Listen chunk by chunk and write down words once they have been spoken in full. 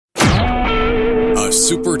a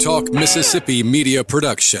Super Talk Mississippi media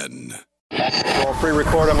production. I'll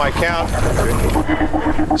pre-record on my count.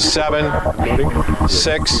 7,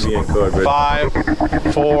 6,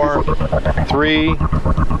 5, 4, 3,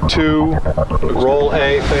 2. Roll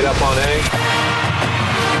A, fade up on A.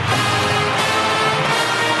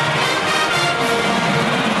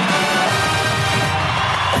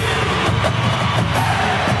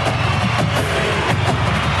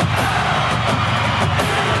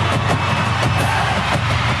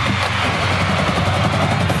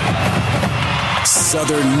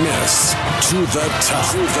 Southern Miss to the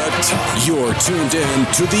top. You're tuned in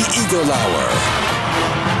to the Eagle Hour.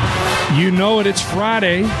 You know it, it's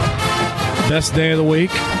Friday, best day of the week,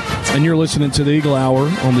 and you're listening to the Eagle Hour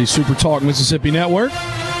on the Super Talk Mississippi Network.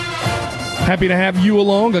 Happy to have you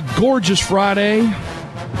along. A gorgeous Friday.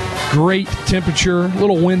 Great temperature, a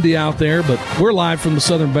little windy out there, but we're live from the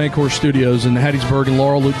Southern Bancorp Studios in Hattiesburg and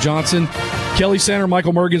Laurel. Luke Johnson, Kelly Sander,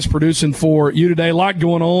 Michael Mergens producing for you today. A lot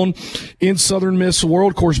going on in Southern Miss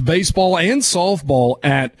world. Of course, baseball and softball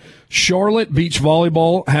at Charlotte. Beach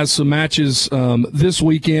volleyball has some matches this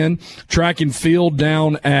weekend. Track and field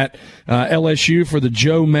down at LSU for the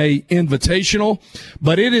Joe May Invitational.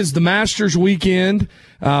 But it is the Masters weekend,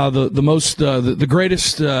 the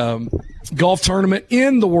greatest golf tournament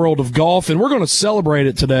in the world of golf, and we're going to celebrate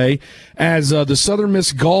it today as the Southern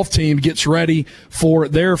Miss golf team gets ready for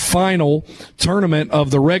their final tournament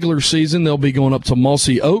of the regular season. They'll be going up to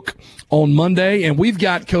Mossy Oak on Monday, and we've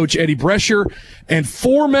got Coach Eddie Brescher and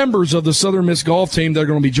 4 members of the Southern Miss golf team that are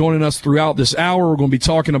going to be joining us throughout this hour. We're going to be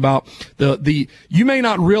talking about the you may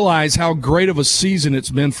not realize how great of a season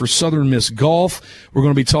it's been for Southern Miss golf. We're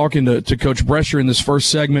going to be talking to Coach Brescher in this first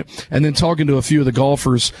segment, and then talking to a few of the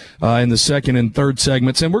golfers in the second and third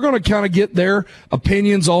segments. And we're going to kind of get their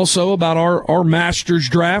opinions also about our Masters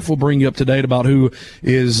draft. We'll bring you up to date about who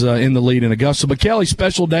is in the lead in Augusta. But Kelly,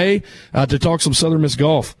 special day to talk some Southern Miss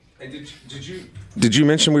golf. Hey, did you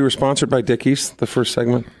mention we were sponsored by Dickies, the first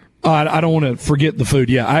segment? I don't want to forget the food.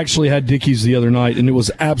 Yeah, I actually had Dickies the other night, and it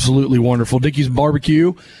was absolutely wonderful. Dickies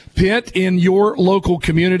Barbecue Pit in your local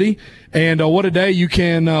community. And what a day you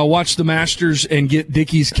can watch the Masters and get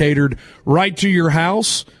Dickies catered right to your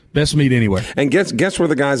house. Best meat anywhere. And guess where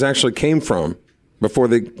the guys actually came from before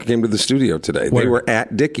they came to the studio today? Where? They were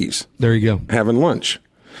at Dickies. There you go. Having lunch.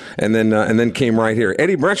 And then came right here.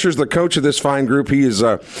 Eddie Brescher's the coach of this fine group. He is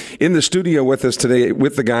in the studio with us today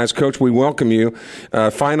with the guys. Coach, we welcome you.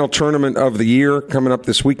 Final tournament of the year coming up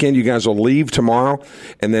this weekend. You guys will leave tomorrow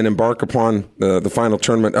and then embark upon the final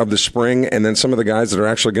tournament of the spring. And then some of the guys that are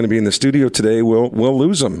actually going to be in the studio today, we'll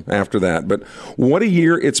lose them after that. But what a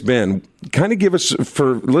year it's been. Kind of give us,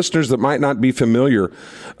 for listeners that might not be familiar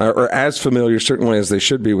or as familiar certainly as they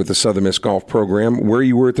should be with the Southern Miss Golf program, where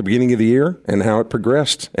you were at the beginning of the year and how it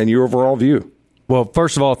progressed and your overall view. Well,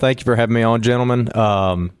 first of all, thank you for having me on, gentlemen.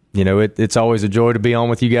 It's always a joy to be on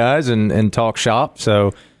with you guys and talk shop.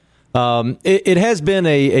 So it has been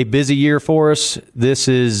a busy year for us. This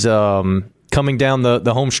is coming down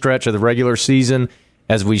the home stretch of the regular season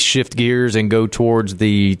as we shift gears and go towards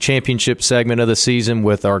the championship segment of the season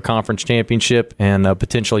with our conference championship and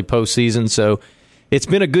potentially postseason. So it's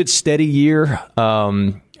been a good, steady year.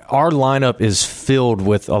 Our lineup is filled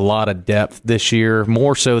with a lot of depth this year,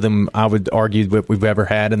 more so than I would argue that we've ever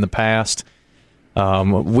had in the past.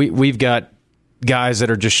 We've got guys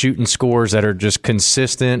that are just shooting scores that are just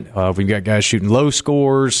consistent. We've got guys shooting low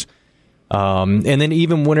scores. And then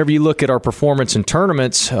even whenever you look at our performance in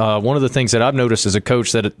tournaments, one of the things that I've noticed as a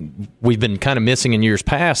coach that we've been kind of missing in years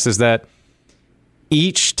past is that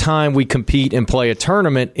each time we compete and play a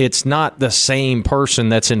tournament, it's not the same person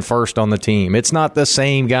that's in first on the team. It's not the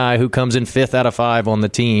same guy who comes in 5th out of 5 on the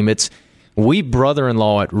team. We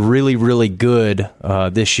brother-in-law it really, really good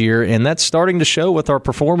this year, and that's starting to show with our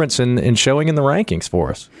performance and showing in the rankings for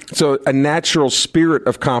us. So a natural spirit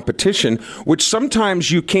of competition, which sometimes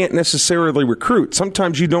you can't necessarily recruit.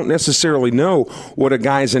 Sometimes you don't necessarily know what a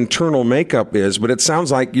guy's internal makeup is, but it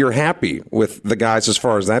sounds like you're happy with the guys as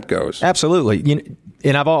far as that goes. Absolutely.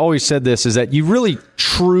 And I've always said this, is that you really,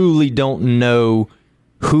 truly don't know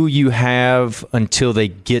who you have until they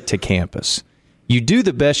get to campus. You do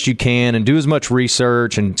the best you can and do as much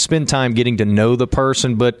research and spend time getting to know the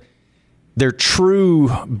person, but their true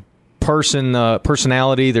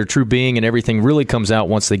personality, their true being and everything really comes out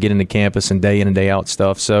once they get into campus and day in and day out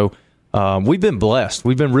stuff. So we've been blessed.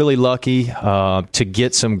 We've been really lucky to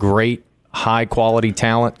get some great high-quality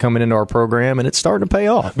talent coming into our program, and it's starting to pay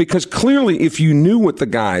off. Because clearly, if you knew what the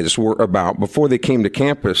guys were about before they came to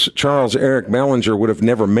campus, Charles Eric Bellinger would have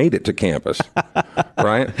never made it to campus,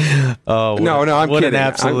 right? Oh, no, I'm what kidding. An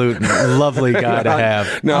absolute lovely guy to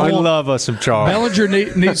have. No, I I love us some Charles.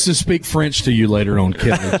 Bellinger needs to speak French to you later on,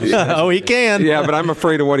 kid. Oh, he can. Yeah, but I'm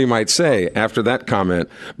afraid of what he might say after that comment.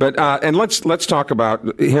 But and let's talk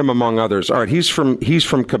about him among others. All right, he's from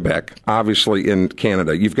Quebec, obviously in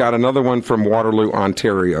Canada. You've got another one from Waterloo,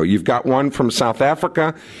 Ontario. You've got one from South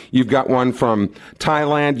Africa. You've got one from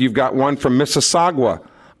Thailand. You've got one from Mississauga,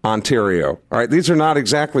 Ontario. All right, these are not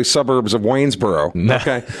exactly suburbs of Waynesboro. No,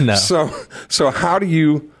 okay, no. So how do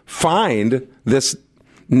you find this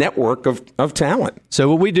network of talent? So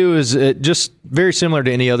what we do is just very similar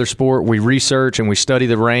to any other sport. We research and we study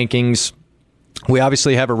the rankings. We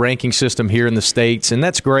obviously have a ranking system here in the States, and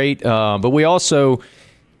that's great. But we also,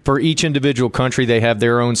 for each individual country, they have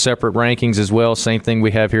their own separate rankings as well. Same thing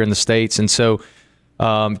we have here in the States. And so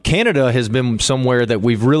Canada has been somewhere that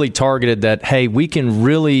we've really targeted that, hey, we can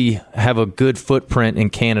really have a good footprint in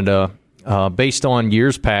Canada based on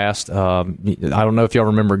years past. I don't know if y'all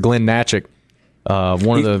remember Glenn Natchik.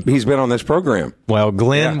 He's been on this program. Well,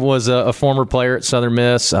 Glenn was a former player at Southern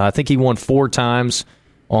Miss. I think he won 4 times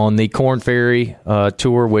on the Korn Ferry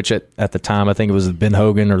Tour, which at the time I think it was the Ben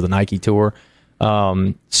Hogan or the Nike Tour.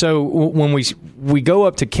 So when we go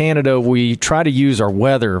up to Canada, we try to use our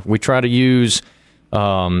weather. We try to use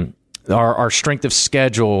our strength of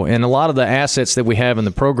schedule and a lot of the assets that we have in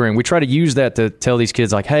the program. We try to use that to tell these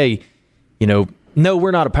kids like, hey, no,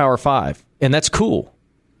 we're not a Power 5, and that's cool.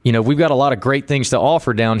 We've got a lot of great things to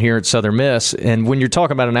offer down here at Southern Miss, and when you're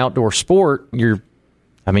talking about an outdoor sport, you're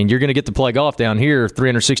going to get to play golf down here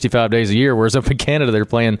 365 days a year, whereas up in Canada they're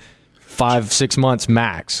playing 5-6 months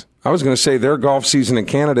max. I was going to say their golf season in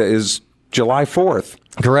Canada is July 4th.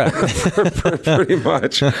 Correct. Pretty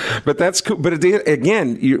much. But that's cool. But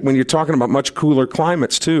again, when you're talking about much cooler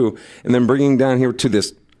climates too, and then bringing down here to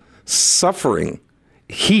this suffering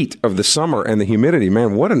heat of the summer and the humidity,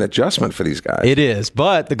 man, what an adjustment for these guys. It is,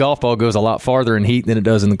 but the golf ball goes a lot farther in heat than it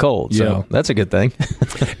does in the cold, so that's a good thing.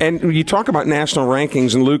 And you talk about national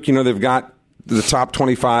rankings, and Luke, they've got the top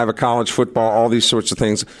 25 of college football, all these sorts of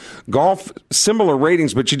things. Golf, similar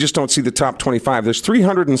ratings, but you just don't see the top 25. There's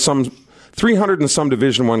 300 and some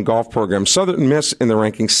Division I golf programs. Southern Miss in the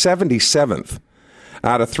ranking 77th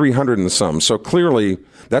out of 300 and some. So clearly,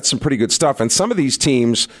 that's some pretty good stuff. And some of these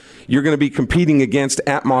teams you're going to be competing against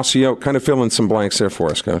at Mossy Oak. Kind of fill in some blanks there for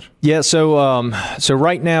us, Coach. Yeah, so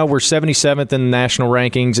right now we're 77th in the national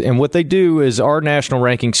rankings, and what they do is our national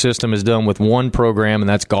ranking system is done with one program, and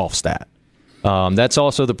that's GolfStat. That's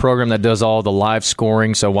also the program that does all the live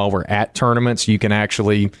scoring. So while we're at tournaments, you can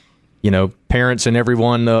actually, parents and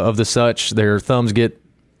everyone of the such, their thumbs get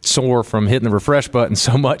sore from hitting the refresh button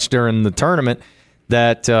so much during the tournament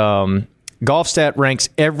that GolfStat ranks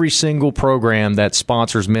every single program that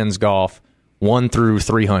sponsors men's golf 1 through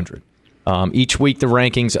 300. Each week the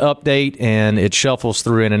rankings update, and it shuffles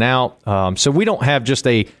through in and out. So we don't have just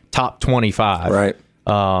a top 25. Right.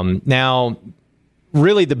 Now,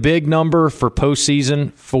 really the big number for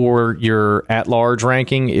postseason for your at-large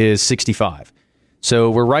ranking is 65. So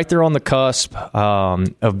we're right there on the cusp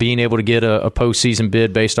of being able to get a postseason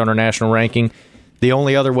bid based on our national ranking. The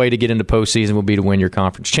only other way to get into postseason will be to win your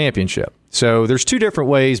conference championship. So there's 2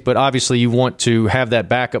 different ways, but obviously you want to have that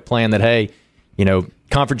backup plan that, hey,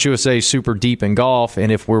 Conference USA is super deep in golf,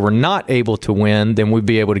 and if we were not able to win, then we'd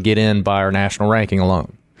be able to get in by our national ranking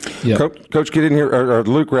alone. Yep. Coach, get in here, or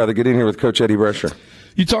Luke, rather, get in here with Coach Eddie Brescher.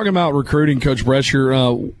 You talking about recruiting, Coach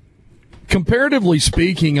Brescher. Comparatively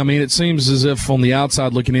speaking, it seems as if on the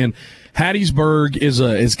outside looking in, Hattiesburg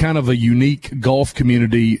is kind of a unique golf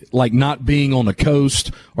community, like not being on the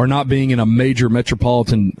coast or not being in a major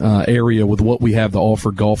metropolitan area with what we have to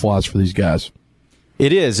offer golf-wise for these guys.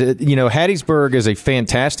 It is. Hattiesburg is a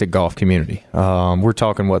fantastic golf community. We're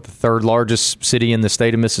talking, the 3rd largest city in the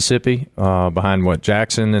state of Mississippi, behind,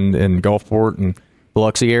 Jackson and Gulfport and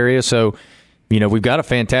Biloxi area. So, we've got a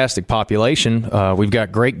fantastic population. We've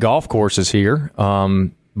got great golf courses here.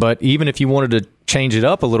 But even if you wanted to change it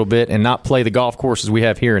up a little bit and not play the golf courses we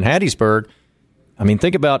have here in Hattiesburg,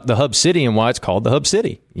 think about the Hub City and why it's called the Hub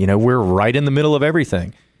City. We're right in the middle of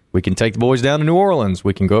everything. We can take the boys down to New Orleans.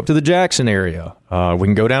 We can go up to the Jackson area. We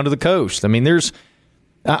can go down to the coast.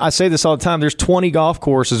 I say this all the time, there's 20 golf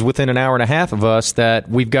courses within an hour and a half of us that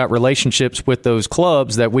we've got relationships with those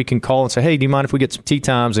clubs that we can call and say, hey, do you mind if we get some tee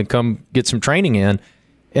times and come get some training in?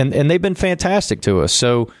 And they've been fantastic to us.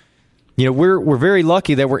 So, we're very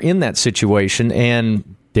lucky that we're in that situation.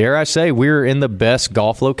 And dare I say, we're in the best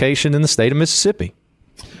golf location in the state of Mississippi.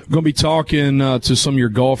 going to be talking to some of your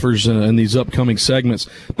golfers in these upcoming segments.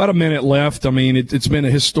 About a minute left. I mean, it's been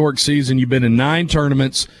a historic season. You've been in 9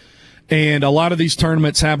 tournaments, and a lot of these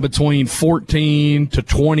tournaments have between 14 to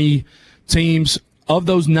 20 teams. Of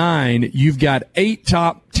those 9, you've got 8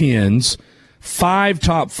 top 10s, 5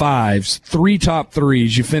 top 5s, 3 top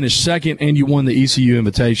 3s. You finished second, and you won the ECU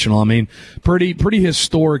Invitational. I mean, pretty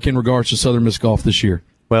historic in regards to Southern Miss golf this year.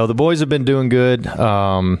 Well, the boys have been doing good.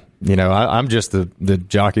 I'm just the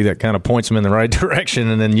jockey that kind of points them in the right direction,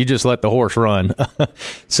 and then you just let the horse run.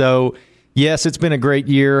 So, yes, it's been a great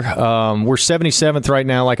year. We're 77th right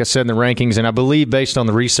now, like I said, in the rankings, and I believe based on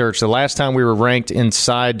the research, the last time we were ranked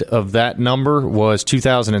inside of that number was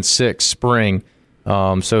 2006 spring.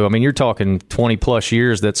 So, I mean, you're talking 20-plus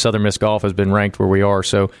years that Southern Miss golf has been ranked where we are.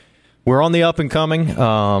 So, we're on the up and coming,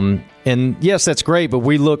 and yes, that's great, but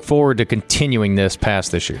we look forward to continuing this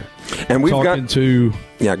past this year. And we've go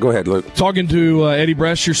ahead, Luke. Talking to Eddie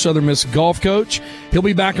Brescher, Southern Miss golf coach. He'll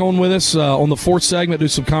be back on with us on the 4th segment, do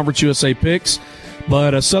some Conference USA picks.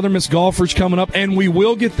 But Southern Miss golfers coming up, and we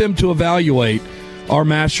will get them to evaluate our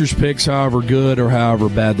Masters picks, however good or however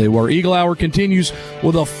bad they were. Eagle Hour continues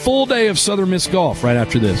with a full day of Southern Miss golf right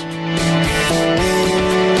after this.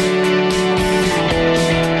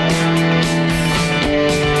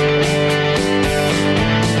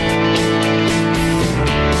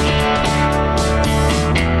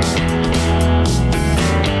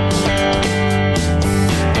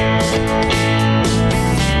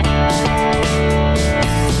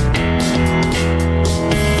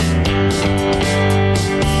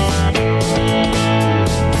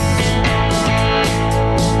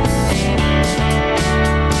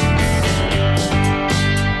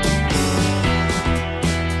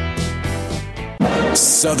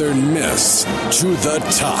 Southern Miss to the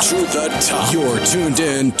top. To the top. You're tuned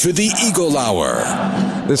in to the Eagle Hour.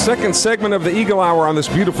 The second segment of the Eagle Hour on this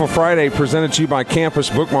beautiful Friday presented to you by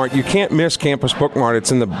Campus Bookmart. You can't miss Campus Bookmart.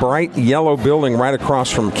 It's in the bright yellow building right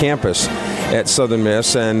across from campus at Southern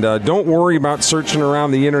Miss. And don't worry about searching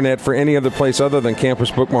around the internet for any other place other than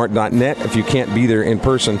campusbookmart.net if you can't be there in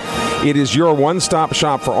person. It is your one-stop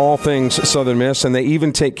shop for all things Southern Miss, and they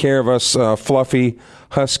even take care of us fluffy,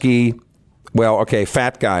 husky,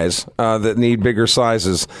 fat guys that need bigger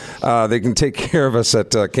sizes. They can take care of us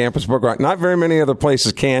at Campus Bookmart. Not very many other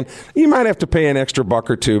places can. You might have to pay an extra $1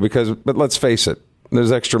 or $2 but let's face it,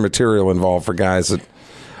 there's extra material involved for guys that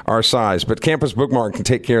our size. But Campus Bookmart can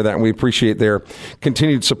take care of that, and we appreciate their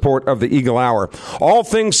continued support of the Eagle Hour. All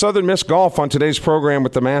things Southern Miss golf on today's program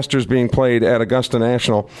with the Masters being played at Augusta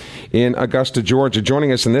National in Augusta, Georgia.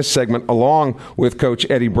 Joining us in this segment, along with Coach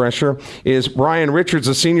Eddie Brescher, is Brian Richards,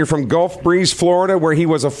 a senior from Gulf Breeze, Florida, where he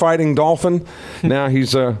was a fighting Dolphin. Now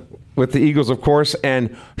he's with the Eagles, of course.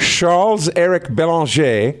 And Charles-Eric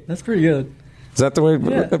Bélanger. That's pretty good. Is that the way?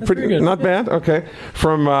 Yeah, pretty good. Not bad? Okay.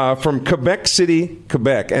 From Quebec City,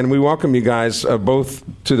 Quebec. And we welcome you guys both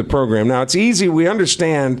to the program. Now, it's easy. We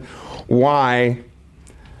understand why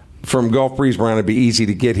from Gulf Breeze, Brian, it'd be easy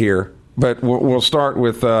to get here. But we'll start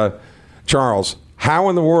with Charles. How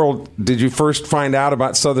in the world did you first find out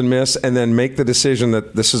about Southern Miss and then make the decision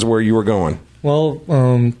that this is where you were going? Well,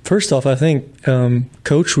 first off, I think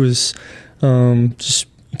Coach was just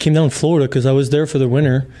came down to Florida because I was there for the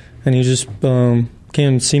winter. And he just came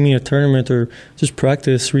and see me at a tournament or just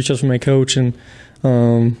practice, reached out to my coach and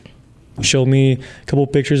showed me a couple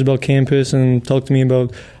of pictures about campus and talked to me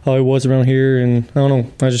about how it was around here. And I don't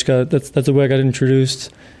know, I just got that's the way I got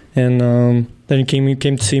introduced. And then he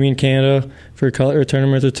came to see me in Canada for a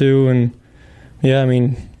tournament or two. And yeah, I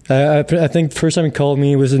mean, I think the first time he called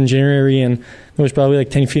me was in January, and it was probably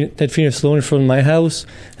like 10 feet of snow in front of my house.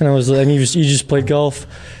 And I was like, you just played golf.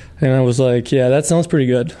 And I was like, yeah, that sounds pretty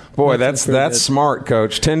good. Boy, that's smart,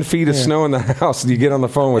 Coach. 10 feet of snow in the house, and you get on the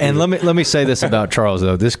phone with him. And let me say this about Charles,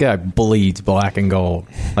 though. This guy bleeds black and gold.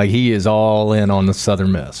 Like, he is all in on the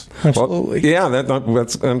Southern Miss. Absolutely. Well, yeah,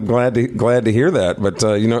 that's I'm glad to hear that. But,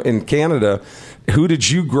 in Canada, who did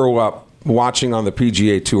you grow up watching on the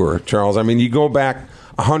PGA Tour, Charles? I mean, you go back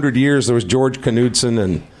 100 years, there was George Knudsen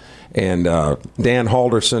and Dan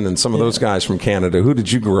Halderson and some of those guys from Canada. Who did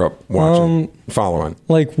you grow up watching, following?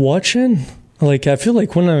 Like watching? Like I feel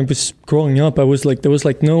like when I was growing up, I was like there was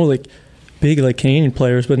like no like big like Canadian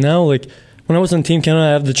players. But now like when I was on Team Canada,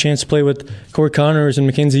 I had the chance to play with Corey Connors and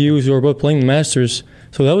Mackenzie Hughes, who were both playing the Masters.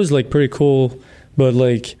 So that was like pretty cool. But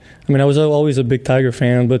like I mean, I was always a big Tiger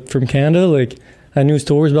fan. But from Canada, like I knew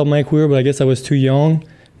stories about Mike Weir, but I guess I was too young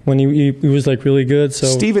when he was like really good. So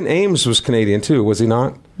Stephen Ames was Canadian too, was he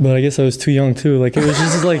not? But I guess I was too young too. Like it was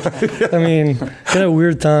just like I mean, kind of a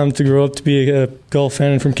weird time to grow up to be a golf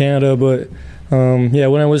fan from Canada. But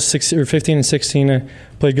When I was 15 and 16, I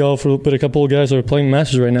played golf with a couple of guys that are playing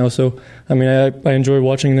Masters right now. So, I mean, I enjoy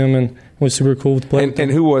watching them, and it was super cool to play.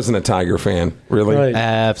 And who wasn't a Tiger fan, really? Right.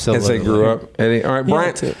 Absolutely. As they grew up. Eddie. All right,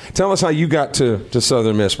 Brian, tell us how you got to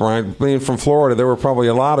Southern Miss, Brian. Being from Florida, there were probably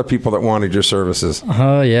a lot of people that wanted your services.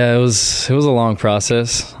 Yeah, it was a long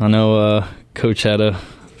process. I know Coach had a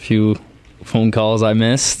few phone calls I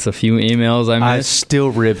missed, a few emails I missed. I still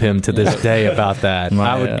rib him to this day about that.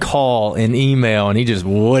 I would call and email, and he just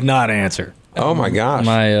would not answer. Oh my gosh!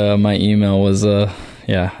 My email was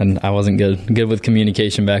and I wasn't good with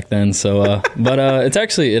communication back then. So, but it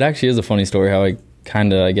actually is a funny story how I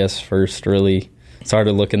kind of, I guess, first really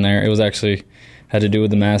started looking there. It was actually had to do with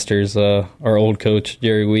the Masters. Our old coach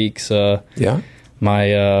Jerry Weeks. One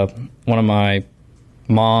of my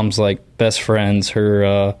mom's best friends.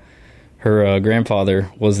 Her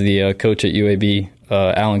grandfather was the coach at UAB,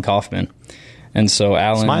 Alan Kaufman. And so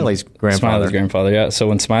Smiley's grandfather. Yeah. So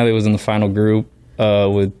when Smiley was in the final group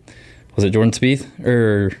was it Jordan Spieth?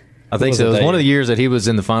 I think so. It was one of the years that he was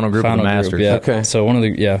in the final group of the Masters. Yeah. Okay. So one of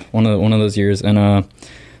those years. And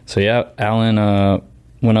Alan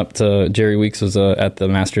went up to Jerry Weeks was at the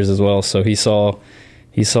Masters as well. So he saw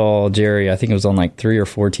Jerry, I think it was on 3 or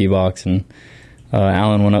 4 tee box, and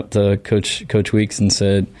Alan went up to Coach Weeks and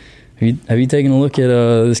said, Have you taken a look at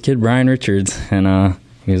this kid Brian Richards? And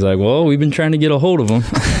he was like, well, we've been trying to get a hold of him.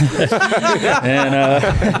 And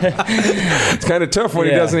it's kind of tough when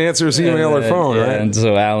he doesn't answer his email or phone, right? And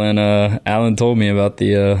so Alan told me about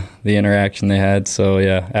the interaction they had. So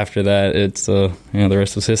after that, it's the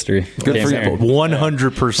rest was history. Good for you.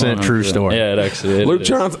 100% true story. Yeah, it actually.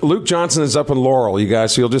 Luke Johnson is up in Laurel, you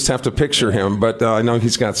guys. So you'll just have to picture him. But I know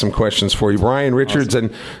he's got some questions for you. Brian Richards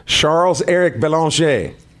and Charles-Eric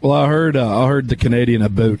Belanger. Well, I heard the Canadian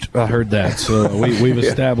about. I heard that, so we've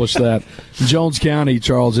established that. Jones County,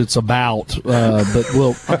 Charles, it's about. But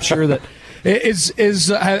I'm sure that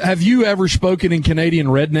have you ever spoken in Canadian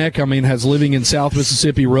redneck? I mean, has living in South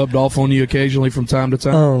Mississippi rubbed off on you occasionally from time to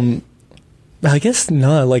time? I guess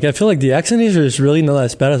not. I feel like the accent is really not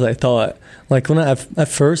as bad as I thought. When at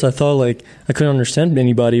first I thought I couldn't understand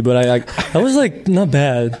anybody, but I was not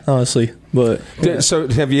bad, honestly. But so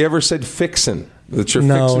have you ever said fixin'?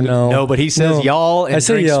 No, but he says y'all and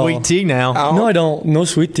drink sweet tea now. Oh. No, I don't. No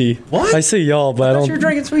sweet tea. What? I say y'all, but I don't. You're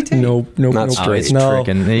drinking sweet tea? Nope. Not straight. He's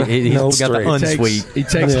tricking. He's got the unsweet. He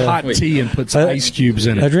takes hot tea and puts ice cubes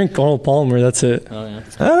in it. I drink Arnold Palmer. That's it. Oh, yeah.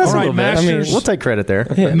 All right, Masters. We'll take credit there.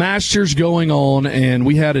 Yeah. Masters going on, and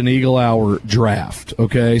we had an Eagle Hour draft.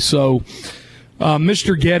 Okay, so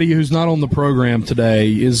Mr. Getty, who's not on the program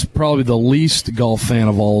today, is probably the least golf fan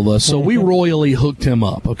of all of us. So we royally hooked him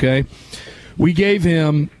up. Okay. We gave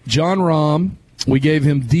him John Rahm. We gave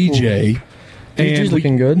him DJ. DJ's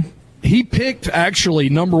looking good. He picked, actually,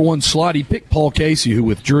 number one slot. He picked Paul Casey, who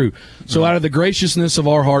withdrew. So out of the graciousness of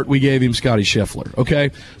our heart, we gave him Scotty Scheffler.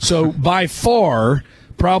 Okay? So by far,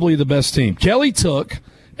 probably the best team. Kelly took,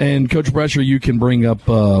 and Coach Brescher, you can bring up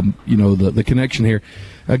the connection here,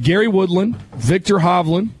 Gary Woodland, Victor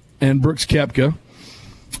Hovland, and Brooks Koepka.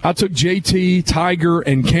 I took JT, Tiger,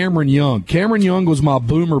 and Cameron Young. Cameron Young was my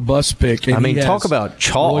boomer bust pick. And talk about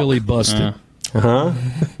chalk. Royally busted.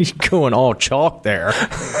 He's going all chalk there.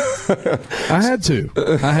 I had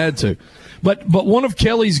to. But one of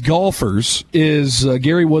Kelly's golfers is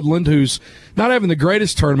Gary Woodland, who's not having the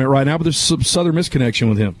greatest tournament right now, but there's some Southern Miss connection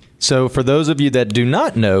with him. So for those of you that do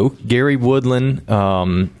not know, Gary Woodland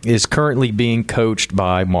is currently being coached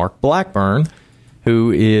by Mark Blackburn,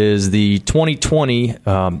 who is the 2020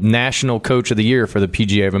 National Coach of the Year for the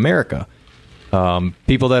PGA of America.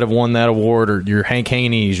 People that have won that award are your Hank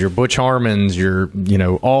Haney's, your Butch Harmons,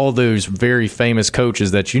 all those very famous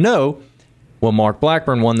coaches that you know. Well, Mark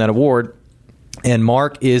Blackburn won that award, and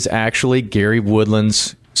Mark is actually Gary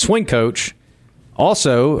Woodland's swing coach.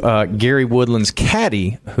 Also, Gary Woodland's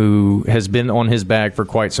caddy, who has been on his bag for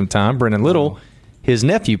quite some time, Brennan Little, his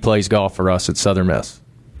nephew plays golf for us at Southern Miss.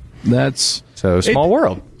 That's so small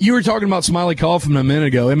world. You were talking about Smiley Kaufman a minute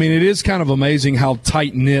ago. I mean, it is kind of amazing how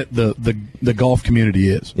tight knit the golf community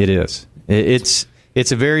is. It is.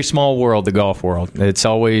 It's a very small world, the golf world. It's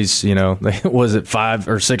always, was it 5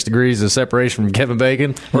 or 6 degrees of separation from Kevin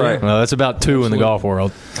Bacon? Right. Well, that's about 2 in the golf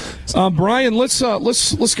world. Brian, let's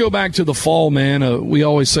go back to the fall, man. We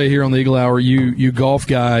always say here on the Eagle Hour, you golf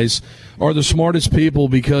guys are the smartest people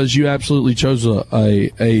because you absolutely chose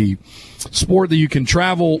a sport that you can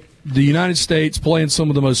travel the United States, play in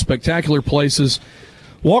some of the most spectacular places.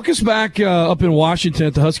 Walk us back up in Washington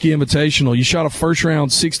at the Husky Invitational. You shot a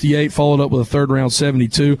first-round 68, followed up with a third-round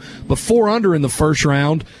 72, but 4 under in the first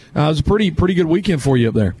round. It was a pretty good weekend for you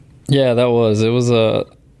up there. Yeah, that was. It was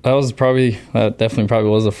that definitely probably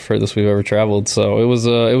was the furthest we've ever traveled. So it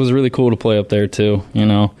was really cool to play up there too. You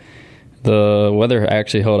know, the weather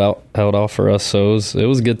actually held off for us, so it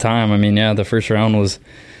was a good time. I mean, yeah, the first round was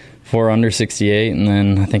 4 under 68, and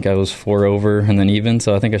then I think I was 4 over, and then even.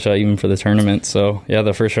 So I think I shot even for the tournament. So yeah,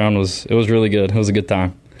 the first round was really good. It was a good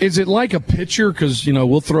time. Is it like a pitcher? Because, you know,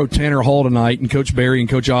 we'll throw Tanner Hall tonight, and Coach Barry and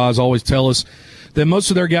Coach Oz always tell us that most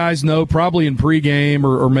of their guys know probably in pregame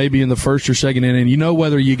or maybe in the first or second inning, you know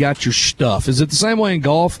whether you got your stuff. Is it the same way in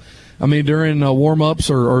golf? I mean, during warm-ups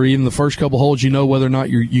or even the first couple holes, you know whether or not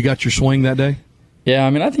you got your swing that day? Yeah, I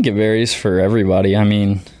mean, I think it varies for everybody. I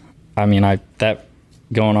mean, that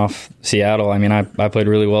going off Seattle, I mean, I played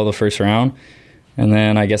really well the first round, and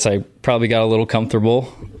then I guess I probably got a little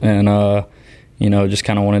comfortable and you know, just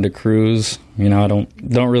kind of wanted to cruise. You know, I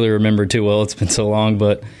don't really remember too well. It's been so long,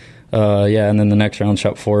 but yeah. And then the next round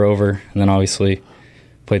shot 4 over, and then obviously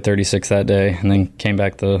played 36 that day, and then came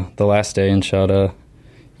back the last day and shot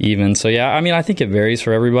even. So yeah, I mean, I think it varies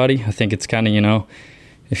for everybody. I think it's kind of, you know,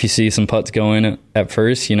 if you see some putts go in at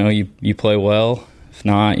first, you know, you play well. If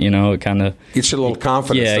not, you know, it kind of gets you a little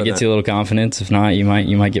confidence. Yeah, it gets you a little confidence. If not, you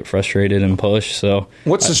might get frustrated and push. So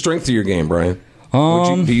what's the strength of your game, Brian?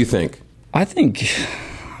 Do you think? I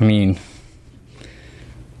mean,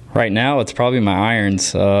 right now it's probably my irons.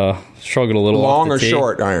 Struggled a little. Long off or the tee.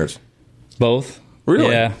 short irons? Both.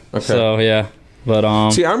 Really? Yeah. Okay. So yeah,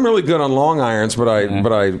 but see, I'm really good on long irons, but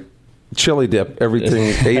I chili dip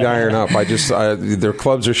everything 8 iron up. Their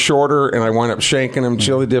clubs are shorter, and I wind up shanking them,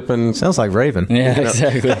 chili dipping. Sounds like Raven. Yeah,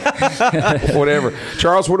 exactly. Whatever.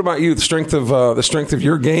 Charles, what about you? The strength of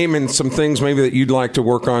your game and some things maybe that you'd like to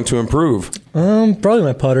work on to improve. Probably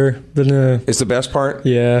my putter. Is the best part?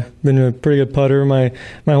 Yeah, been a pretty good putter my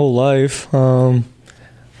whole life. And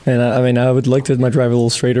I mean, I would like to my drive a little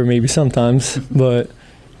straighter maybe sometimes, but.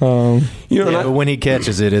 But when he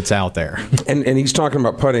catches it, it's out there. And he's talking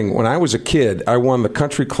about putting. When I was a kid, I won the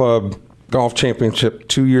country club golf championship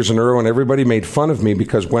 2 years in a row, and everybody made fun of me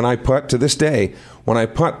because when I putt, to this day,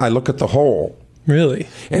 I look at the hole. Really?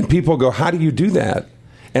 And people go, "How do you do that?"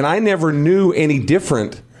 And I never knew any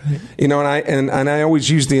different. You know, and I always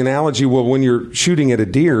use the analogy, well, when you're shooting at a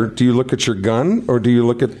deer, do you look at your gun or do you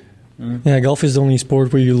look at... Yeah, golf is the only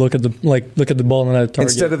sport where you look at the ball and not the target.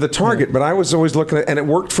 Instead of the target, yeah. But I was always looking at, and it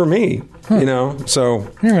worked for me. You know, so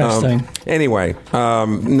interesting. Anyway,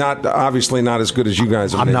 obviously not as good as you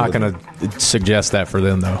guys. I'm not going to suggest that for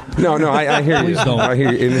them, though. No, I hear you. I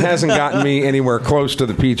hear you. It hasn't gotten me anywhere close to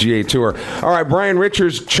the PGA Tour. All right, Brian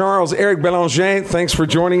Richards, Charles, Eric Belanger, thanks for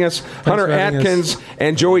joining us. Hunter Atkins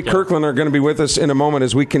and Joey Kirkland are going to be with us in a moment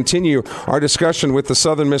as we continue our discussion with the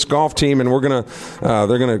Southern Miss golf team, and they're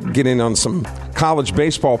going to get in on some college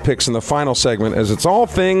baseball picks in the final segment, as it's all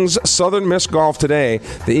things Southern Miss golf today.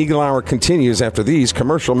 The Eagle Hour continues after these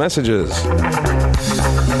commercial messages.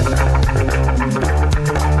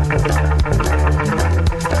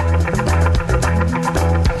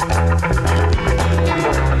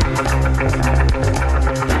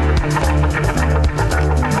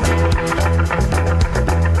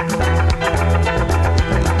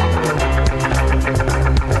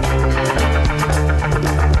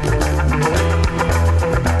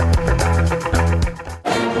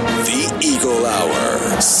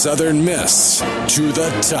 Southern Miss to the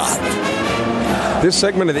top. This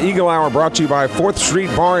segment of the Eagle Hour brought to you by 4th Street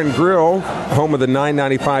Bar and Grill, home of the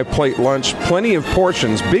 $9.95 plate lunch. Plenty of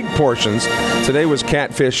portions, big portions. Today was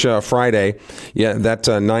Catfish Friday. Yeah, that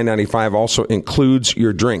 $9.95 also includes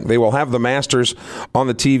your drink. They will have the Masters on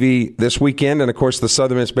the TV this weekend, and of course the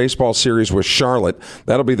Southern Miss baseball series with Charlotte.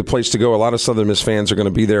 That'll be the place to go. A lot of Southern Miss fans are going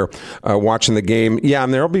to be there watching the game. Yeah,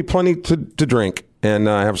 and there'll be plenty to drink and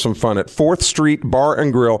have some fun at 4th Street Bar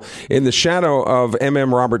and Grill in the shadow of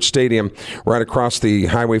M.M. Roberts Stadium, right across the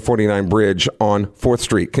Highway 49 bridge on 4th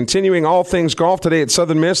Street. Continuing all things golf today at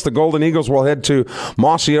Southern Miss, the Golden Eagles will head to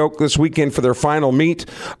Mossy Oak this weekend for their final meet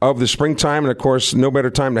of the springtime, and of course, no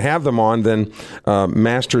better time to have them on than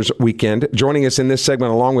Masters weekend. Joining us in this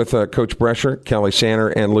segment, along with Coach Brescher, Kelly Sanner,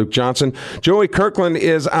 and Luke Johnson, Joey Kirkland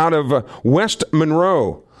is out of West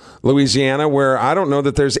Monroe, Louisiana, where I don't know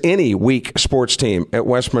that there's any weak sports team at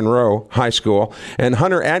West Monroe High School. And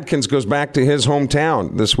Hunter Atkins goes back to his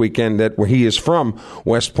hometown this weekend, where he is from,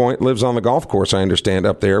 West Point, lives on the golf course, I understand,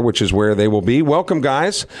 up there, which is where they will be. Welcome,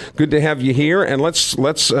 guys. Good to have you here. And let's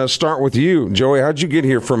start with you. Joey, how'd you get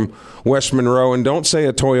here from West Monroe? And don't say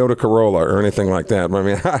a Toyota Corolla or anything like that. I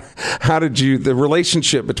mean, how did the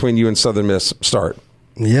relationship between you and Southern Miss start?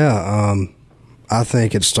 Yeah, I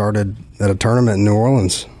think it started at a tournament in New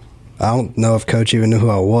Orleans. I don't know if Coach even knew who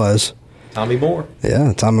I was. Tommy Moore.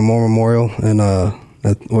 Yeah, Tommy Moore Memorial. And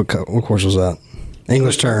what course was that?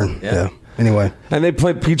 English Turn. Yeah. Anyway. And they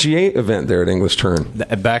played PGA event there at English Turn.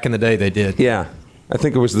 Back in the day, they did. Yeah. I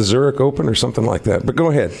think it was the Zurich Open or something like that. But go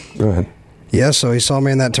ahead. Yeah, so he saw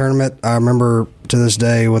me in that tournament. I remember to this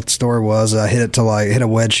day what the story was. I hit a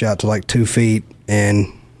wedge shot to like 2 feet, and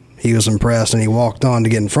he was impressed, and he walked on to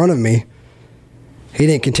get in front of me. He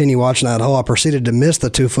didn't continue watching that hole. I proceeded to miss the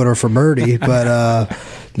 2-footer for birdie, but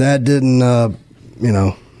that didn't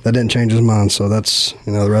change his mind. So that's,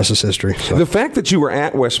 the rest is history. So. The fact that you were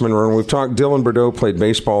at West Monroe, and we've talked, Dylan Bordeaux played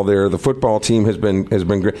baseball there. The football team has been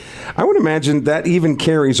great. I would imagine that even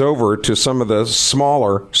carries over to some of the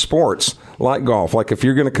smaller sports like golf. Like if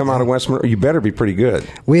you're going to come out of West Monroe, you better be pretty good.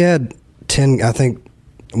 We had 10. I think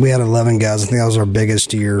we had 11 guys. I think that was our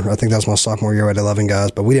biggest year. I think that was my sophomore year. We had 11 guys,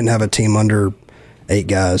 but we didn't have a team under 8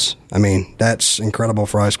 guys. I mean, that's incredible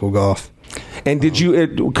for high school golf. And did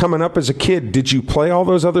you, coming up as a kid, did you play all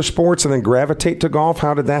those other sports and then gravitate to golf?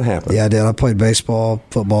 How did that happen? Yeah, I did. I played baseball,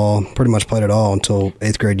 football, pretty much played it all until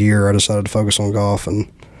 8th grade year. I decided to focus on golf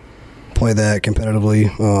and play that competitively.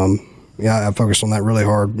 I focused on that really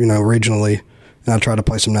hard, regionally, and I tried to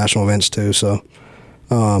play some national events too. So,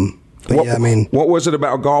 what was it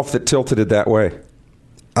about golf that tilted it that way?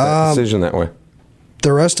 That decision that way?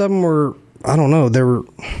 The rest of them were, I don't know, they were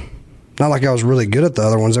not like I was really good at the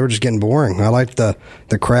other ones. They were just getting boring. I liked the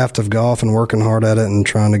craft of golf and working hard at it and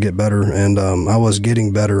trying to get better. And I was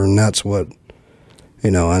getting better, and that's what, I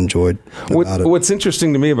enjoyed about it. What's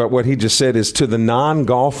interesting to me about what he just said is, to the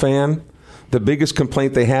non-golf fan, the biggest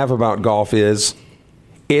complaint they have about golf is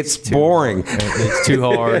it's boring. It's too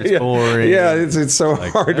hard. It's boring. Yeah, it's so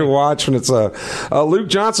hard to watch when it's Luke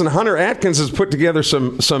Johnson. Hunter Atkins has put together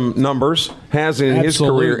some numbers, has in his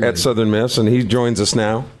career at Southern Miss, and he joins us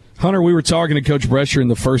now. Hunter, we were talking to Coach Brescher in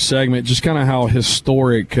the first segment, just kind of how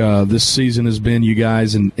historic this season has been, you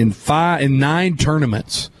guys, in 9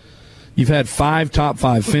 tournaments. You've had 5 top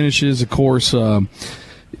 5 finishes. Of course,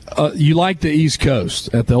 you like the East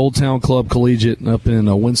Coast at the Old Town Club Collegiate up in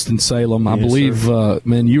Winston-Salem. I believe,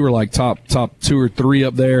 man, you were like top 2 or 3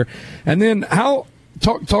 up there. And then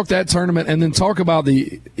talk that tournament, and then talk about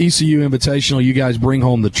the ECU Invitational. You guys bring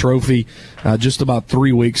home the trophy just about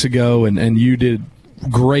 3 weeks ago, and you did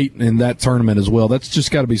great in that tournament as well. That's just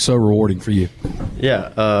got to be so rewarding for you.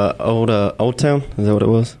 Yeah, Old Town, is that what it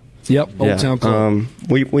was? Yep, Old Town Club.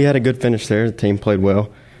 We had a good finish there. The team played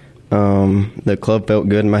well. The club felt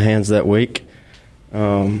good in my hands that week.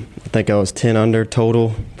 I think I was 10 under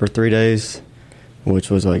total for 3 days, which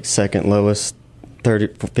was like second lowest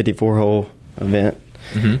 54-hole event.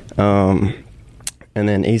 Mm-hmm. And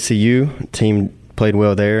then ECU, team played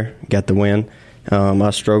well there, got the win. I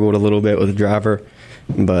struggled a little bit with the driver,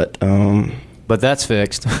 but that's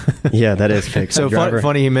fixed. Yeah, that is fixed. So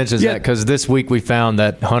funny he mentions that, because this week we found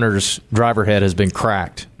that Hunter's driver head has been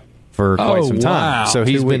cracked for quite some time. Wow. So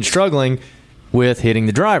he's been struggling with hitting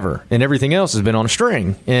the driver, and everything else has been on a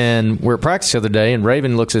string. And we're at practice the other day, and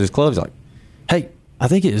Raven looks at his clubs like, "Hey, I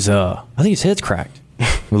think his head's cracked."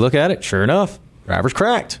 We look at it, sure enough, driver's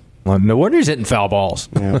cracked. Well, no wonder he's hitting foul balls.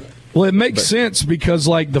 Yeah. Well, it makes sense, because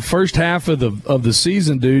like the first half of the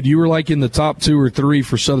season, dude, you were like in the top 2 or 3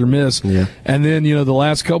 for Southern Miss, and then the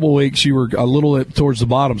last couple of weeks you were a little towards the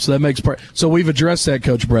bottom. So that makes so we've addressed that,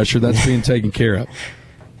 Coach Brescher. That's being taken care of.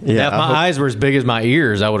 Yeah, if my eyes were as big as my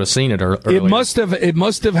ears, I would have seen it earlier. It must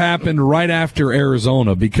have happened right after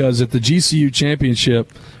Arizona, because at the GCU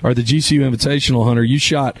Championship, or the GCU Invitational, Hunter, you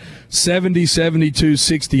shot 70, 72,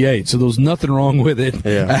 68. So there was nothing wrong with it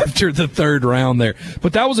after the 3rd round there.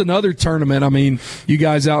 But that was another tournament. I mean, you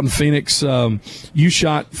guys out in Phoenix, you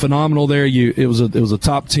shot phenomenal there. It was a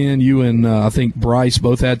top 10. You and I think Bryce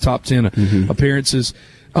both had top 10 appearances.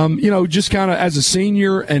 Just kind of as a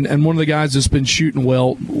senior and one of the guys that's been shooting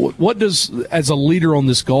well, what does, as a leader on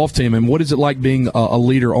this golf team, and what is it like being a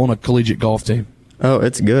leader on a collegiate golf team? Oh,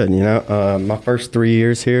 it's good. My first 3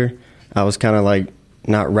 years here, I was kind of like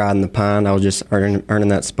not riding the pine. I was just earning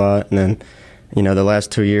that spot. And then, the last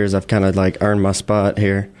 2 years, I've kind of like earned my spot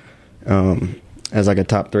here as like a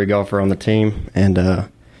top 3 golfer on the team. And,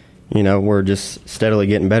 we're just steadily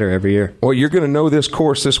getting better every year. Well, you're going to know this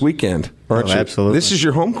course this weekend, aren't you? Absolutely. This is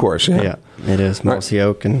your home course, yeah? Yeah, it is, Mossy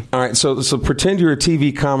Oak. All right, so pretend you're a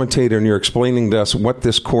TV commentator and you're explaining to us what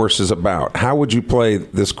this course is about. How would you play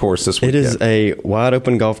this course this weekend? It is a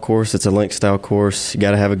wide-open golf course. It's a link-style course. You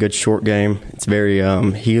got to have a good short game. It's very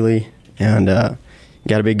heely, and you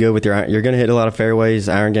got to be good with your iron. You're going to hit a lot of fairways.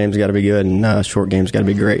 Iron game's got to be good, and short game's got to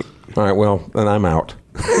be great. All right, well, then I'm out.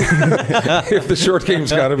 If the short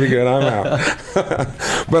game's got to be good, I'm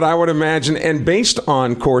out. But I would imagine, and based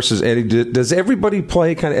on courses, Eddie, does everybody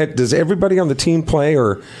play does everybody on the team play,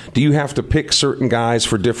 or do you have to pick certain guys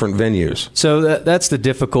for different venues? So that's the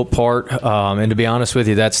difficult part, and to be honest with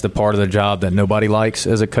you, that's the part of the job that nobody likes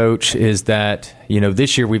as a coach, is that,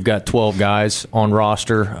 this year we've got 12 guys on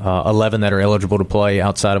roster, 11 that are eligible to play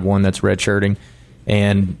outside of one that's redshirting.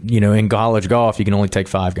 And, in college golf, you can only take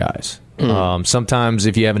 5 guys. Sometimes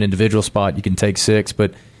if you have an individual spot, you can take 6.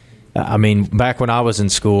 But, back when I was in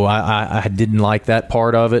school, I didn't like that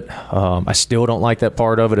part of it. I still don't like that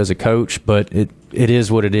part of it as a coach, but it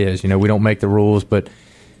is what it is. We don't make the rules. But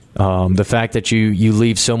the fact that you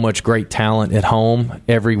leave so much great talent at home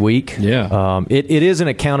every week, it is an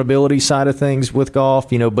accountability side of things with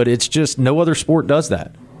golf, but it's just no other sport does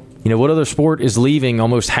that. What other sport is leaving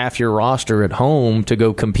almost half your roster at home to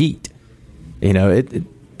go compete?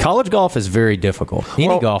 College golf is very difficult.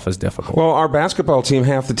 Any golf is difficult. Well, our basketball team,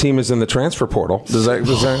 half the team is in the transfer portal. Does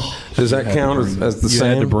that count as the same?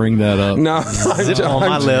 You had to bring that up. No, on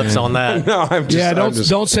my lips on that. No,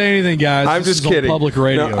 don't say anything, guys. I'm just kidding. On public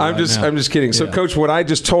radio. No, I'm just kidding. So, Coach, what I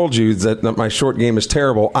just told you is that my short game is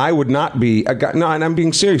terrible. I would not be a guy. No, and I'm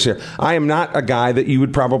being serious here. I am not a guy that you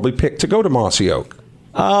would probably pick to go to Mossy Oak.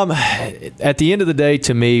 At the end of the day,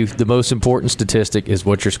 to me, the most important statistic is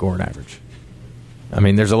what's your scoring average.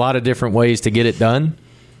 There's a lot of different ways to get it done.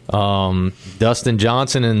 Dustin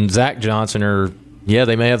Johnson and Zach Johnson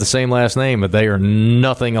they may have the same last name, but they are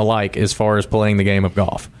nothing alike as far as playing the game of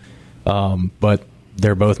golf. But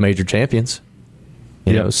they're both major champions.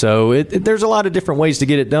 So there's a lot of different ways to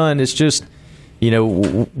get it done. It's just,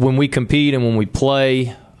 when we compete and when we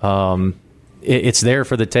play, it's there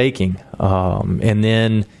for the taking. And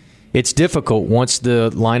then it's difficult once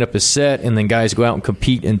the lineup is set and then guys go out and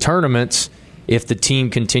compete in tournaments. If the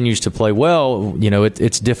team continues to play well,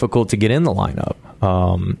 it's difficult to get in the lineup.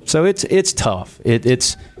 So it's tough.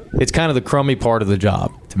 It's kind of the crummy part of the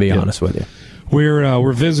job, to be honest with you.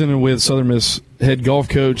 We're visiting with Southern Miss head golf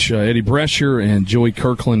coach Eddie Brescher and Joey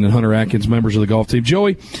Kirkland and Hunter Atkins, members of the golf team.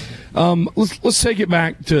 Joey, let's take it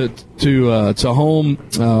back to home.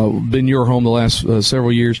 Been your home the last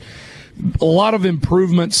several years. A lot of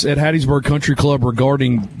improvements at Hattiesburg Country Club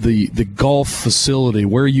regarding the golf facility,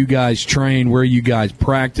 where you guys train, where you guys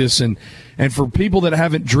practice, and for people that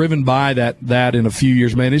haven't driven by that in a few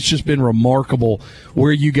years, man, it's just been remarkable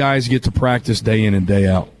where you guys get to practice day in and day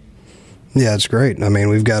out. Yeah, it's great.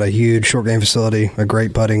 We've got a huge short game facility, a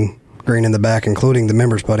great putting green in the back, including the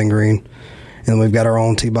members putting green. And we've got our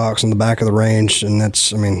own tee box in the back of the range, and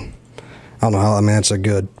that's, I don't know how, that's a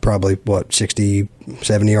good, probably, 60,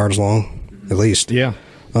 70 yards long, at least. Yeah.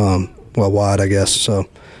 Wide, I guess. So,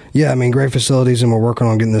 yeah, great facilities, and we're working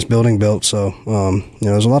on getting this building built. So,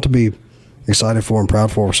 there's a lot to be excited for and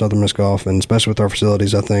proud for Southern Miss Golf, and especially with our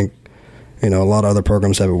facilities, I think, a lot of other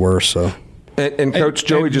programs have it worse, so. And Coach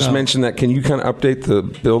Joey just mentioned that. Can you kind of update the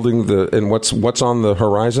building and what's on the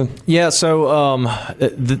horizon? Yeah, so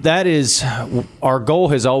that is our goal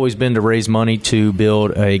has always been to raise money to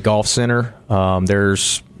build a golf center.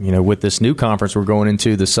 There's with this new conference we're going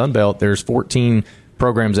into, the Sun Belt, there's 14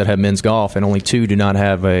 programs that have men's golf, and only 2 do not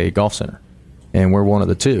have a golf center, and we're one of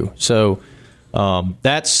the 2. So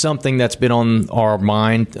that's something that's been on our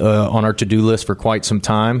mind, on our to-do list for quite some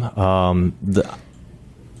time.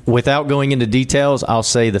 Without going into details, I'll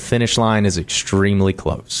say the finish line is extremely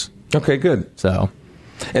close. Okay, good. So,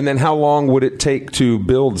 and then how long would it take to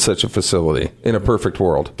build such a facility in a perfect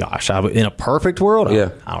world? Gosh, in a perfect world, yeah.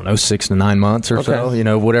 I don't know, 6 to 9 months or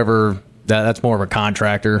so. Whatever. That's more of a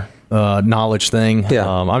contractor knowledge thing. Yeah.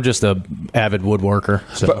 I'm just a avid woodworker.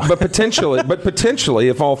 So. But potentially,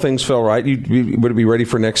 if all things fell right, would it be ready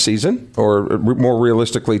for next season, or more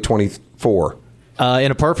realistically, 24?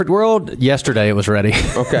 In a perfect world, yesterday it was ready.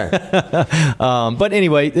 Okay. But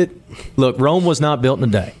anyway, look, Rome was not built in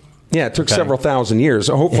a day. Yeah, it took several thousand years.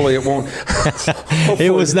 So hopefully it won't.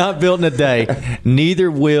 It was not built in a day.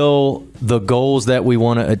 Neither will the goals that we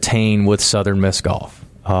want to attain with Southern Miss Golf.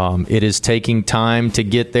 It is taking time to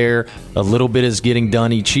get there. A little bit is getting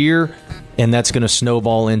done each year, and that's going to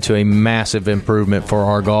snowball into a massive improvement for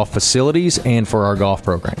our golf facilities and for our golf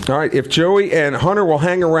program. All right, if Joey and Hunter will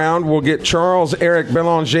hang around, we'll get Charles, Eric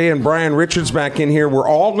Belanger, and Brian Richards back in here. We're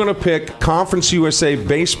all going to pick Conference USA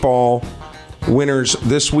baseball winners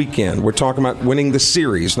this weekend. We're talking about winning the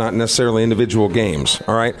series, not necessarily individual games.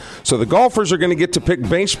 All right, so the golfers are going to get to pick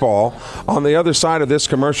baseball on the other side of this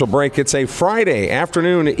commercial break. It's a Friday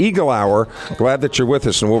afternoon Eagle Hour. Glad that you're with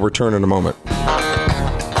us, and we'll return in a moment.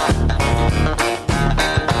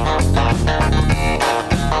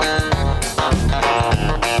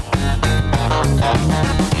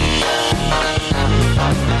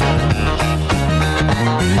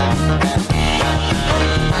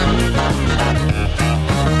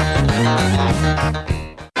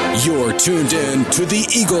 You're tuned in to the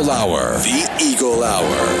Eagle Hour. The Eagle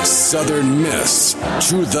Hour. Southern Miss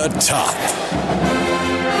to the top.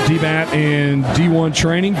 DBAT and D1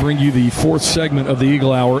 Training bring you the fourth segment of the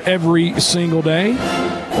Eagle Hour every single day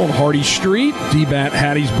on Hardy Street.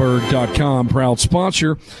 DBATHattiesburg.com, proud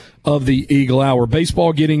sponsor of the Eagle Hour.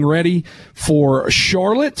 Baseball getting ready for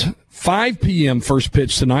Charlotte. 5 p.m. first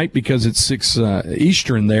pitch tonight because it's 6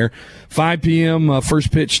 Eastern there. 5 p.m.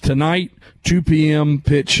 First pitch tonight. 2 p.m.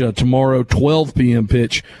 pitch tomorrow, 12 p.m.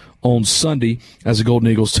 pitch on Sunday as the Golden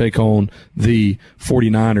Eagles take on the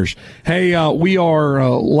 49ers. Hey, we are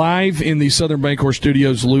live in the Southern Bancorp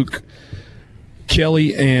Studios. Luke,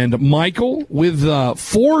 Kelly, and Michael with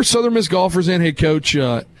 4 Southern Miss golfers and head coach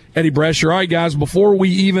Eddie Brescher. All right, guys, before we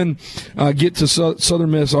even get to Southern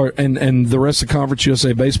Miss and the rest of Conference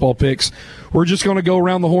USA baseball picks, we're just going to go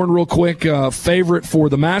around the horn real quick. Favorite for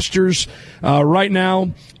the Masters. Right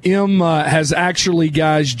now, M has actually,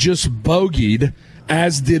 guys, just bogeyed,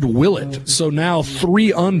 as did Willett. So now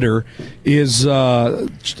 3 under is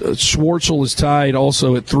Schwartzel is tied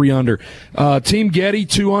also at 3 under. Team Getty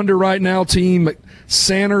 2 under right now. Team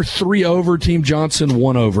Sanner 3 over. Team Johnson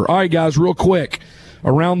 1 over. All right, guys, real quick.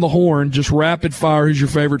 Around the horn, just rapid fire. Who's your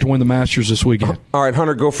favorite to win the Masters this weekend? All right,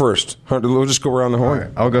 Hunter, go first. Hunter, we'll just go around the horn. All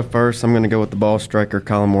right, I'll go first. I'm going to go with the ball striker,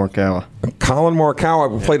 Colin Morikawa. Colin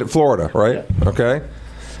Morikawa played at Florida, right? Yeah. Okay.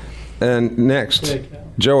 And next,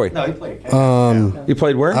 Joey. No, he played. You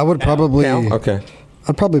played where? I would probably. Cal? Okay.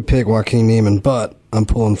 I'd probably pick Joaquin Neiman, but I'm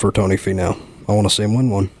pulling for Tony Finau. I want to see him win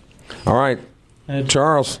one. All right,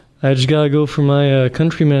 Charles. I just got to go for my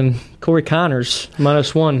countryman, Corey Connors,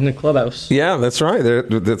 -1 in the clubhouse. Yeah, that's right.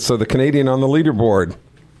 So the Canadian on the leaderboard.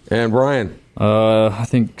 And Brian? I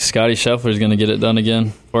think Scotty Scheffler is going to get it done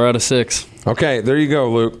again. 4 out of 6. Okay, there you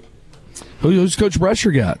go, Luke. Who's Coach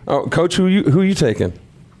Brescher got? Oh, Coach, who you taking?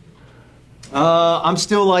 I'm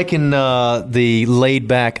still liking the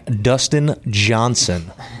laid-back Dustin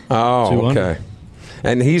Johnson. Oh, okay.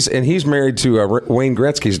 And he's married to Wayne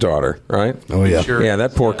Gretzky's daughter, right? Oh, yeah. Sure. Yeah,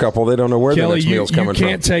 that poor couple, they don't know where Kelly, the next meal's coming from. You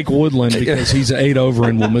can't take Woodland because he's 8 over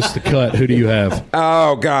and will miss the cut. Who do you have?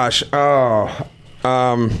 Oh, gosh.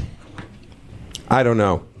 I don't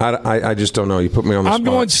know. I just don't know. You put me on the spot. I'm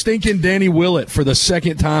going stinking Danny Willett for the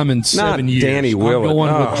second time in 7 years. Danny Willett. I'm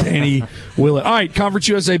going with Danny Willett. All right, Conference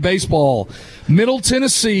USA baseball. Middle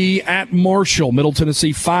Tennessee at Marshall. Middle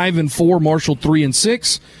Tennessee 5-4. Marshall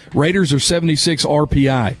 3-6. Raiders are 76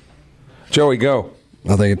 RPI. Joey, go.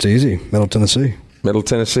 I think it's easy. Middle Tennessee. Middle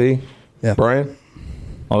Tennessee. Yeah. Brian?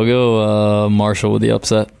 I'll go Marshall with the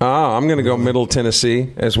upset. I'm going to go Middle Tennessee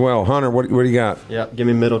as well. Hunter, what do you got? Yep, give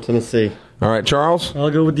me Middle Tennessee. All right, Charles? I'll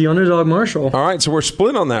go with the underdog Marshall. All right, so we're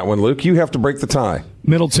split on that one, Luke. You have to break the tie.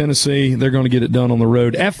 Middle Tennessee, they're going to get it done on the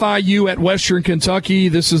road. FIU at Western Kentucky.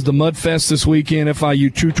 This is the Mudfest this weekend. FIU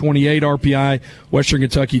 228 RPI, Western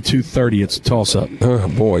Kentucky 230. It's a toss-up. Oh,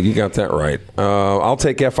 boy, you got that right. I'll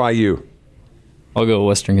take FIU. I'll go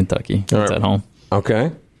Western Kentucky. It's at home.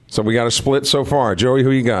 Okay. So we got a split so far. Joey, who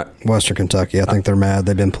you got? Western Kentucky. I think they're mad.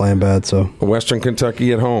 They've been playing bad. So Western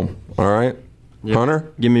Kentucky at home. All right. Yep.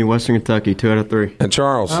 Hunter? Give me Western Kentucky, 2 out of 3. And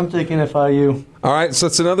Charles? I'm taking FIU. All right, so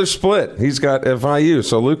it's another split. He's got FIU.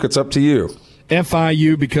 So, Luke, it's up to you.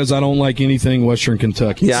 FIU because I don't like anything Western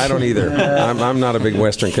Kentucky. Yeah, I don't either. I'm not a big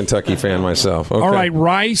Western Kentucky fan myself. Okay. All right,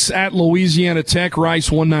 Rice at Louisiana Tech. Rice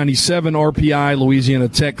 197 RPI, Louisiana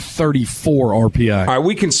Tech 34 RPI. All right,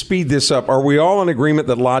 we can speed this up. Are we all in agreement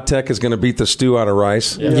that La Tech is going to beat the stew out of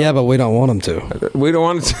Rice? Yeah, but we don't want them to. We don't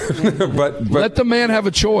want to, but let the man have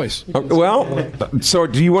a choice. Well, so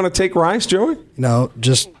do you want to take Rice, Joey? No,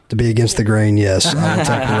 just to be against the grain, yes. I'm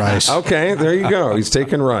taking Rice. Okay, there you go. He's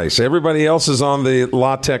taking Rice. Everybody else is on the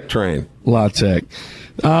La Tech train. La Tech.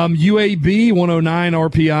 UAB 109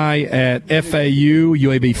 RPI at FAU.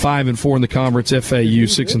 UAB 5-4 in the conference. FAU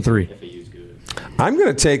 6-3. I'm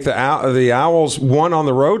going to take the Owls. Won on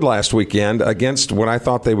the road last weekend against what I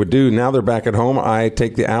thought they would do. Now they're back at home. I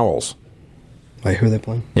take the Owls. Wait, who are they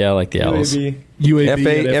playing? Yeah, I like the Owls.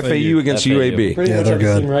 UAB FAU against UAB. Pretty they're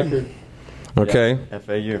good. Record. Okay. Yeah,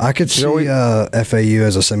 FAU. I could see FAU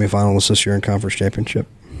as a semifinalist this year in conference championship.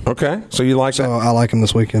 Okay, so you like So that? I like them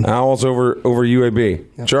this weekend. Owls over UAB.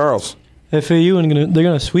 Yep. Charles. FAU, and they're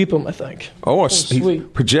going to sweep them, I think. Oh,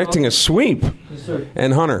 sweep. Projecting a sweep. Yes, sir.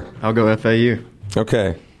 And Hunter. I'll go FAU.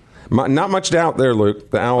 Okay. Not much doubt there, Luke.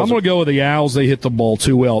 The Owls. I'm going to go with the Owls. They hit the ball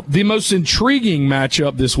too well. The most intriguing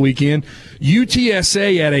matchup this weekend,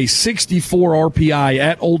 UTSA at a 64 RPI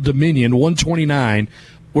at Old Dominion, 129.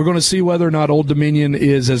 we're going to see whether or not Old Dominion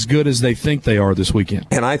is as good as they think they are this weekend.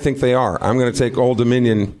 And I think they are. I'm going to take Old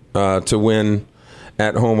Dominion to win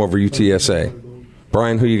at home over UTSA.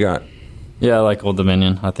 Brian, who you got? Yeah, I like Old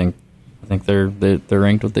Dominion. I think they're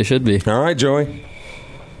ranked what they should be. All right, Joey.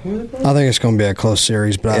 I think it's going to be a close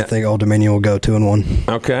series, but I think Old Dominion will go 2-1.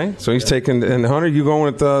 Okay, so he's taking. And Hunter, you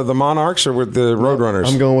going with the Monarchs or with the Roadrunners?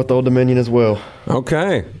 I'm going with Old Dominion as well.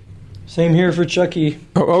 Okay. Same here for Chucky.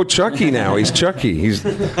 Oh, Chucky now. He's Chucky. He's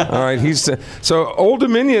all right. He's so Old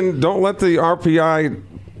Dominion. Don't let the RPI,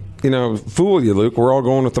 fool you, Luke. We're all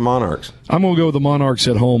going with the Monarchs. I'm going to go with the Monarchs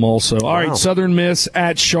at home also. All right, Southern Miss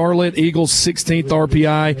at Charlotte. Eagles 16th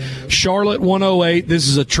RPI. Charlotte 108. This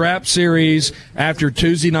is a trap series. After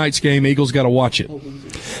Tuesday night's game, Eagles got to watch it.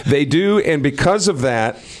 They do, and because of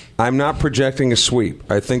that, I'm not projecting a sweep.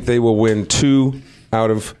 I think they will win 2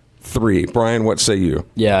 out of 3. Brian, what say you?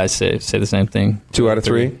 Yeah, I say the same thing. 2 out of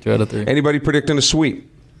 3? 2 out of 3. Anybody predicting a sweep?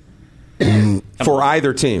 For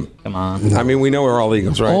either team. Come on. I mean, we know we're all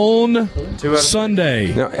Eagles, right? On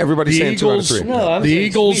Sunday. No, everybody's saying 2 out of 3. The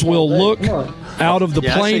Eagles will look out of the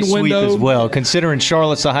plane window. Sweep as well. Considering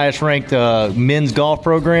Charlotte's the highest-ranked men's golf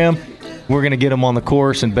program, we're going to get them on the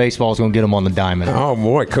course, and baseball is going to get them on the diamond. Oh,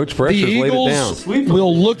 boy. Coach Pressure's The laid it down. Eagles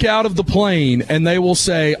will look out of the plane, and they will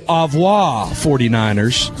say, au revoir,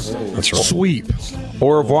 49ers. That's right. Sweep.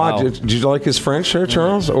 Au revoir. Wow. Did you like his French there,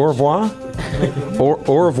 Charles? Au revoir?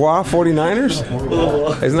 Au revoir, 49ers?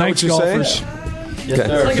 Isn't that what you say? Yes,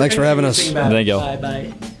 okay. Thanks for having us. Thank you.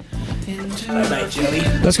 Bye-bye.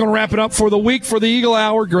 That's going to wrap it up for the week for the Eagle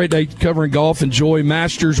Hour. Great day covering golf. Enjoy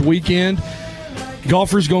Masters weekend.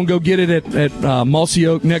 Golfers going to go get it at Mossy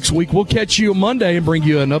Oak next week. We'll catch you Monday and bring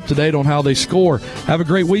you an up-to-date on how they score. Have a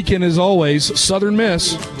great weekend as always. Southern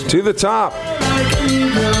Miss. To the top.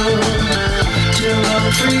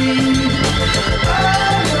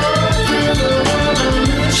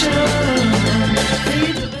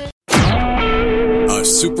 A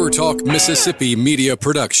SuperTalk Mississippi media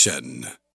production.